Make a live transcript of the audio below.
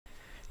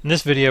In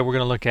this video we're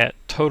going to look at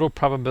total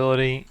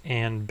probability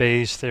and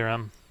Bayes'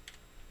 theorem.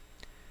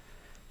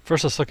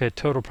 First let's look at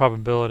total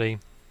probability.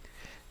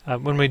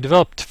 When we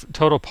develop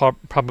total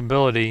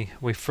probability,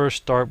 we first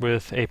start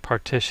with a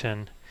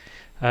partition.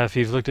 If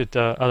you've looked at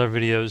other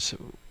videos,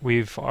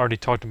 we've already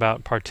talked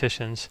about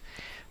partitions,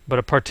 but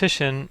a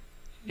partition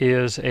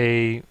is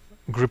a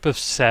group of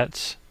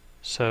sets.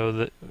 So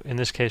that in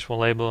this case we'll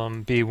label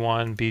them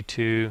B1,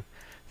 B2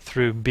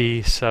 through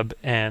B sub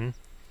n,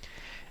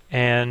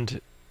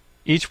 and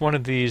each one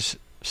of these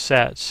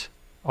sets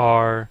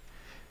are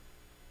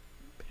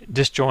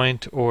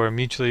disjoint or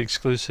mutually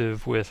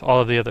exclusive with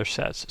all of the other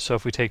sets. So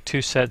if we take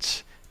two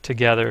sets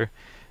together,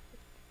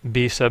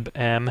 B sub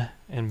m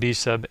and B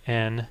sub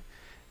n,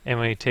 and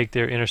we take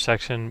their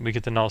intersection, we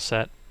get the null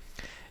set.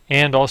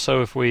 And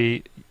also if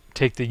we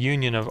take the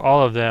union of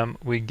all of them,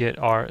 we get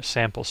our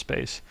sample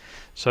space.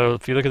 So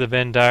if you look at the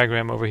Venn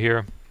diagram over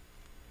here,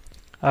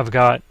 I've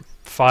got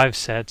 5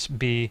 sets,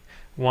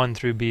 B1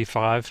 through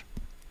B5,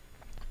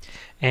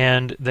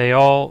 and they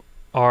all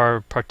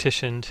are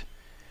partitioned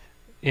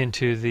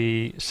into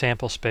the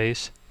sample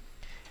space.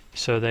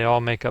 So they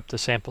all make up the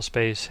sample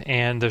space,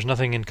 and there's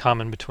nothing in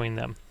common between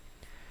them.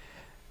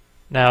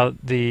 Now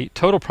the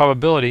total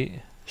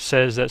probability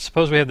says that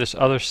suppose we have this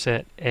other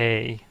set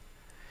A,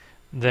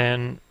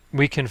 then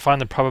we can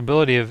find the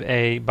probability of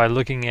A by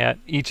looking at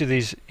each of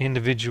these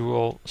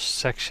individual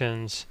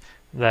sections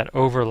that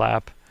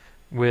overlap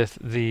with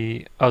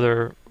the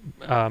other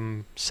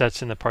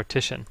sets in the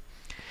partition.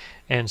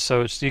 And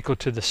so it's equal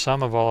to the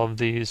sum of all of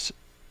these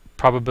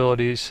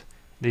probabilities,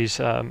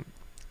 these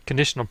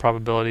conditional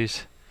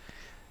probabilities,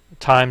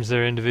 times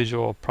their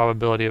individual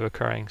probability of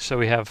occurring. So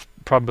we have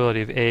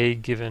probability of A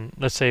given,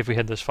 let's say if we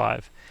had this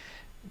 5,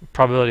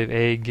 probability of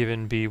A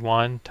given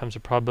B1 times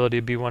the probability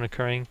of B1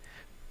 occurring,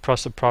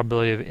 plus the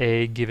probability of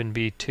A given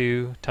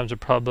B2 times the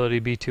probability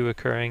of B2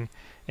 occurring,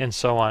 and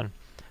so on.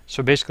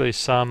 So basically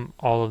sum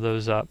all of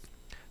those up.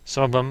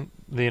 Some of them,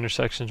 the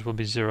intersections will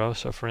be 0.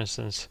 So for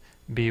instance,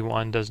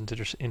 B1 doesn't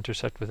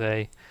intersect with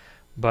A,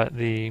 but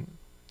the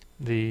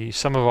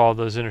sum of all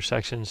those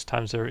intersections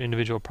times their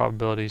individual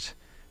probabilities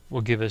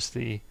will give us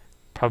the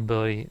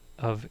probability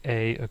of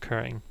A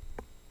occurring.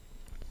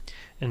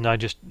 And I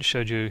just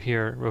showed you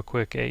here real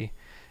quick A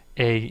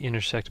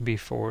intersect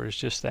B4 is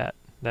just that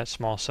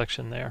small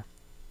section there.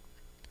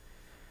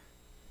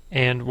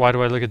 And why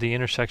do I look at the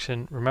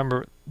intersection?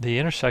 Remember, the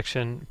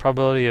intersection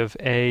probability of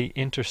A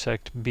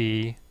intersect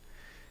B,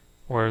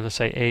 or let's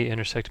say A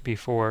intersect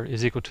B4,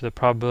 is equal to the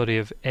probability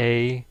of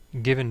A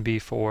given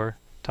B4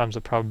 times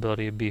the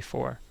probability of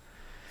B4.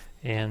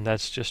 And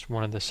that's just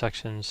one of the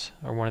sections,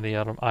 or one of the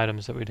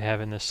items that we'd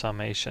have in this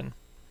summation.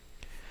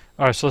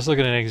 Alright, so let's look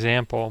at an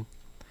example.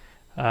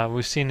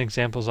 We've seen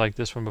examples like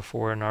this one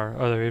before in our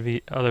other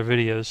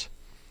videos.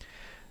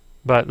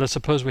 But let's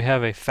suppose we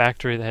have a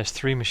factory that has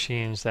 3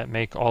 machines that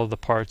make all of the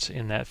parts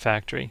in that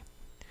factory.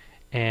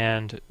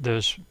 And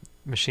those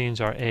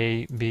machines are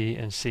A, B,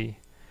 and C.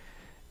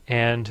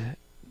 And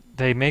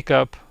they make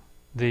up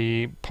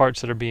the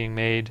parts that are being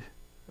made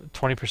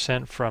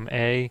 20% from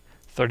A,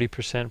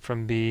 30%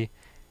 from B,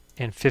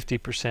 and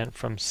 50%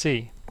 from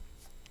C.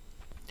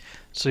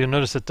 So you'll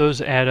notice that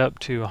those add up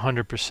to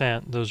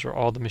 100%. Those are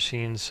all the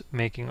machines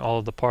making all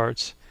of the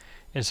parts.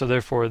 And so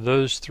therefore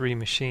those 3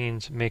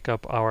 machines make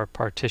up our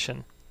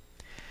partition.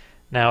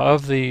 Now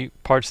of the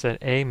parts that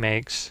A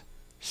makes,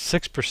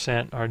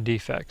 6% are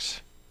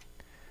defects.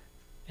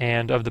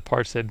 And of the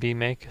parts that B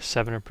make,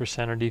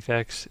 7% are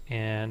defects,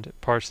 and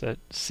parts that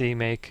C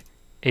make,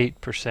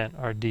 8%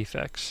 are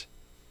defects.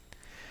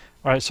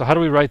 Alright, so how do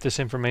we write this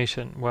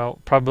information? Well,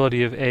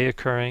 probability of A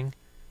occurring,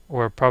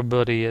 or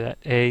probability that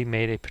A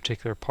made a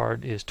particular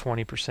part, is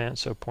 20%,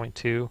 so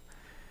 0.2.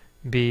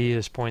 B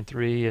is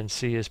 0.3, and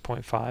C is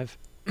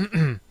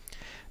 0.5.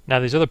 Now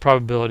these other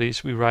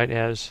probabilities we write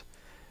as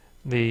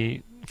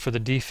for the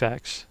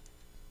defects.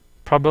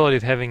 Probability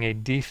of having a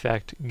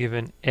defect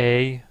given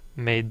A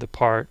made the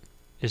part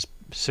is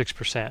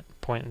 6%,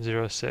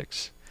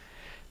 0.06.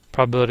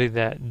 Probability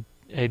that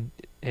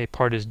a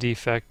part is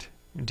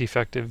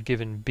defective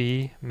given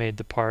B made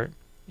the part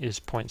is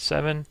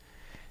 0.7,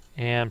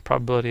 and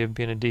probability of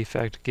being a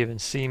defect given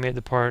C made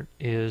the part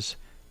is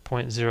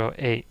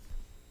 0.08.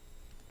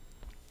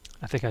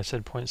 I think I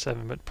said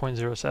 0.7, but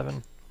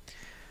 0.07.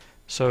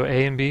 So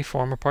A and B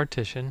form a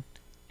partition,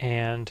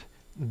 and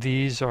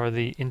these are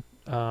the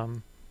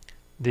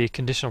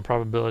conditional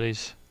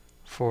probabilities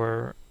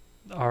for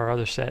our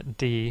other set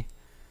D,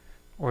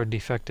 or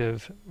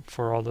defective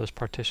for all those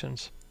partition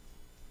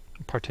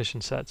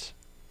sets.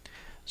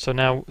 So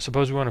now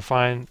suppose we want to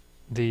find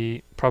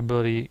the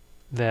probability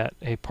that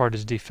a part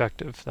is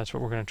defective. That's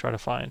what we're going to try to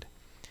find.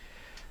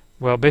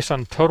 Well, based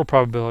on total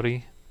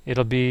probability,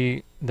 it'll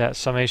be that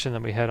summation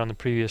that we had on the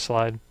previous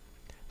slide.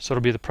 So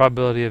it'll be the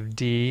probability of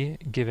D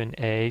given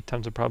A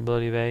times the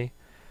probability of A,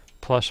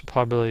 plus the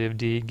probability of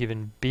D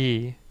given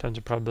B times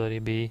the probability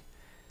of B,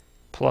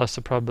 plus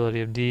the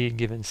probability of D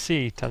given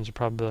C times the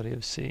probability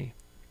of C.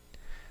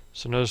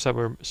 So notice that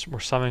we're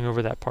summing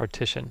over that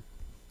partition.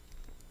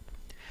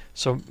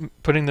 So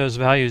putting those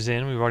values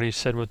in, we've already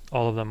said what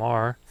all of them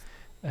are,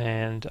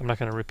 and I'm not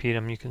going to repeat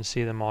them. You can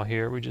see them all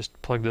here. We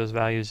just plug those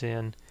values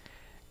in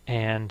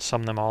and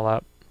sum them all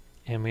up,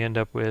 and we end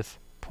up with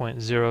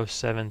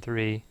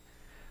 0.073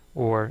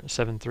 or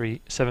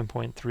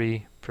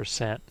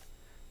 7.3%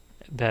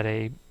 that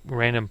a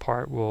random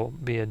part will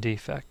be a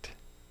defect.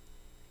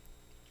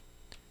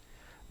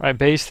 All right,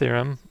 Bayes'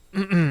 theorem.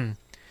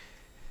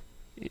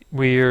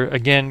 We're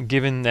again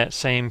given that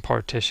same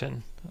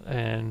partition,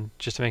 and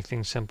just to make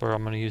things simpler,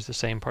 I'm going to use the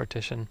same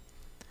partition.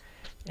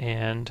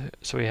 And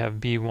so we have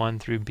B1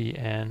 through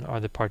Bn are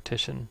the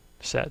partition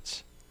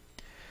sets.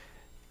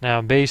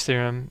 Now Bayes'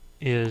 theorem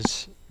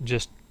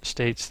just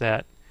states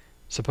that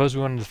suppose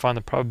we wanted to find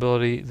the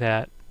probability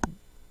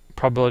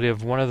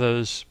of one of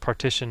those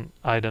partition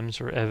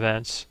items or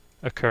events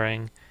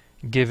occurring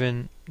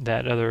given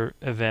that other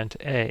event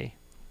A.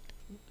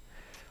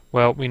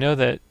 Well, we know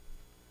that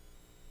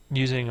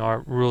using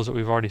our rules that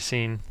we've already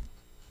seen,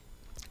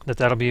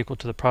 that'll be equal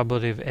to the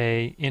probability of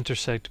A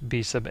intersect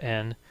B sub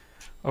n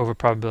over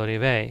probability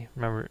of A.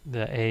 Remember,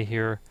 the A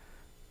here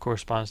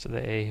corresponds to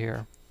the A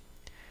here.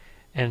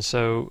 And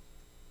so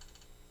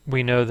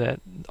we know that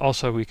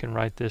also we can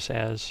write this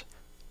as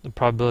the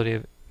probability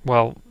of,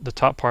 well, the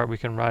top part we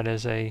can write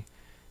as a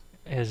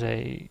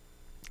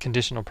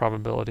conditional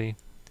probability.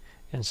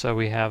 And so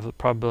we have the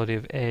probability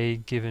of A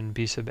given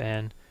B sub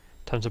n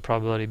times the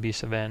probability of B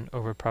sub n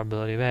over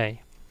probability of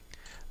A.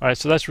 Alright,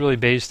 so that's really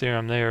Bayes'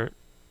 theorem there,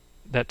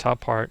 that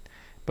top part.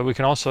 But we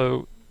can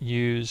also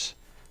use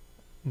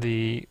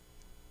the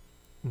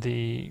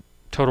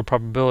total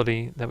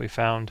probability that we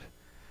found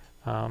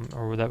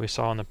or that we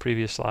saw in the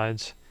previous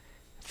slides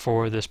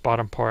for this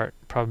bottom part,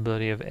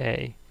 probability of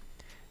A.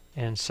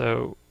 And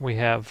so we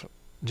have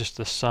just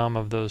the sum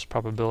of those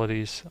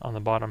probabilities on the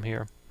bottom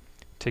here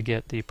to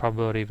get the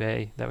probability of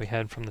A that we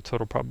had from the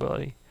total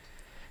probability.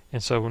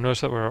 And so we'll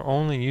notice that we're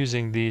only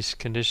using these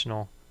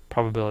conditional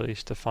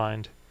probabilities to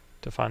find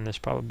this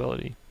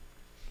probability.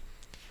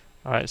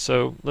 Alright,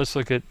 so let's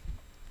look at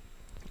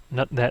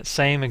that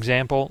same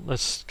example.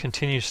 Let's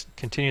continue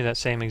that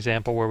same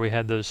example where we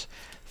had those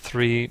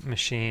three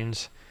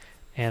machines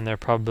and their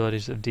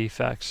probabilities of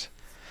defects.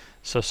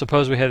 So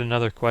suppose we had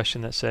another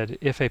question that said,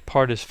 if a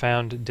part is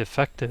found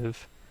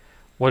defective,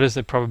 what is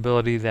the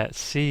probability that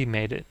C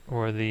made it,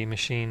 or the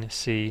machine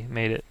C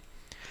made it?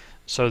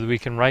 So that we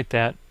can write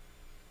that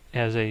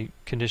as a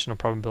conditional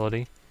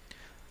probability.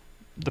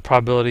 The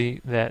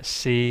probability that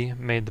C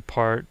made the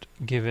part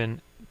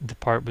given the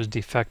part was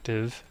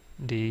defective,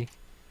 D.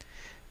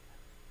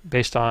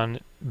 Based on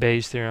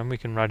Bayes' theorem, we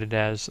can write it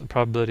as the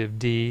probability of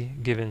D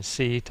given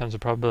C times the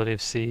probability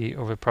of C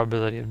over the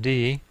probability of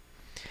D.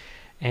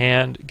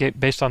 And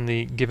based on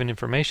the given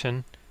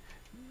information,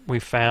 we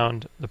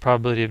found the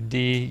probability of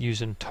D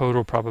using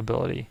total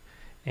probability.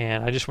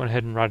 And I just went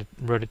ahead and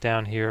wrote it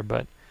down here,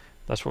 but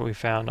that's what we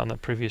found on the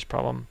previous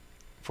problem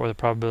for the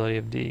probability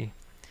of D.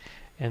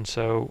 And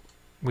so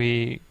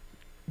we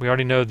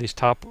already know these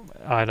top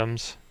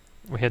items.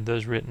 We had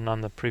those written on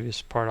the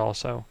previous part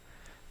also.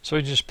 So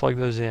we just plug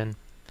those in.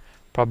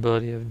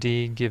 Probability of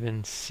D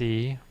given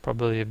C,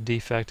 probability of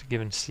defect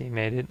given C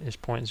made it is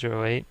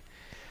 0.08.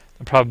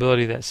 The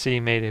probability that C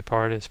made a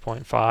part is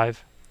 0.5,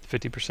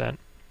 50%.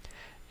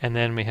 And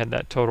then we had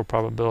that total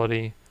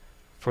probability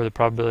for the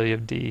probability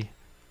of D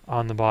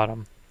on the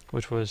bottom,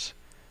 which was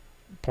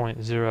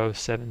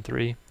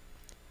 0.073.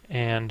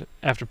 And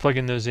after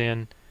plugging those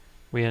in,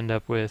 we end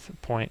up with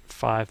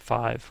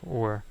 0.55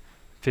 or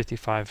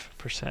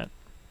 55%.